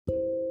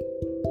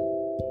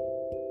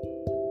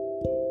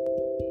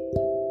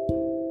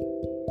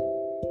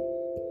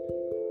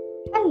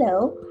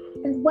Hello,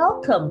 and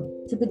welcome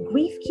to the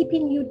Grief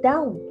Keeping You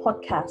Down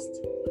podcast,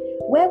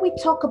 where we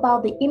talk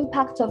about the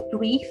impact of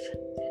grief,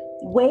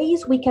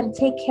 ways we can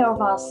take care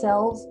of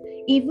ourselves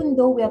even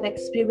though we have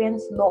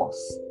experienced loss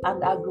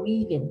and are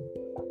grieving.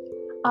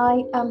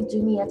 I am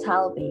Dumia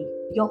Talbi,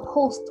 your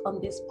host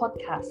on this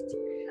podcast,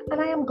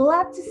 and I am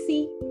glad to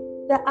see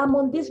that I'm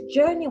on this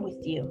journey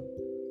with you.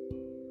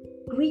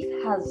 Grief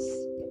has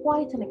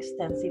quite an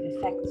extensive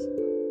effect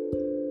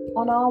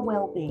on our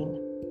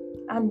well-being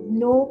and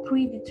no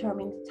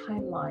predetermined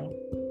timeline.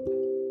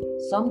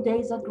 Some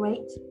days are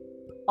great,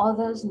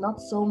 others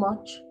not so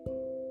much.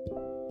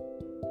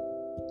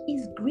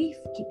 Is grief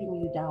keeping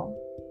you down?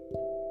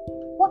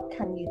 What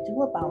can you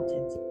do about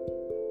it?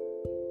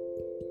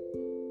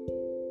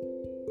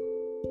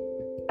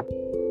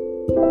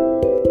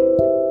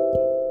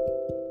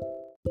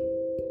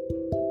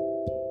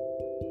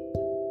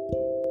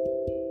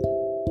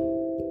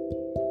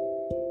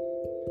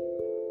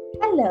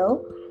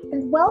 Hello,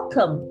 and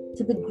welcome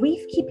to the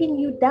Grief Keeping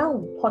You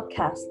Down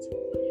podcast,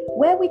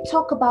 where we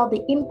talk about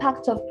the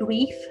impact of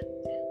grief,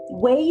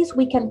 ways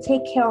we can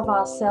take care of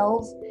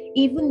ourselves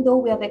even though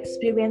we have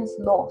experienced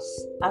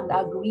loss and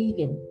are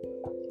grieving.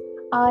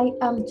 I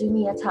am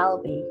Dumia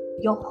Talbi,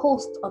 your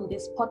host on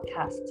this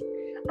podcast,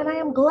 and I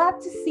am glad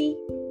to see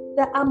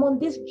that I'm on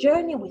this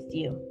journey with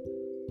you.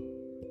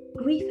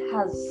 Grief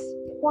has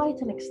quite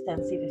an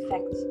extensive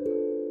effect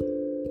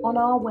on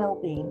our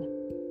well-being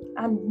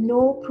and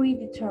no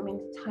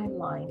predetermined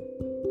timeline.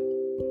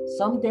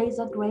 Some days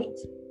are great,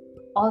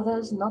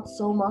 others not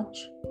so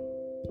much.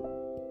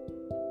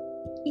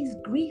 Is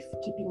grief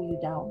keeping you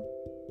down?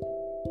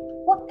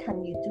 What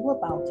can you do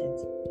about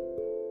it?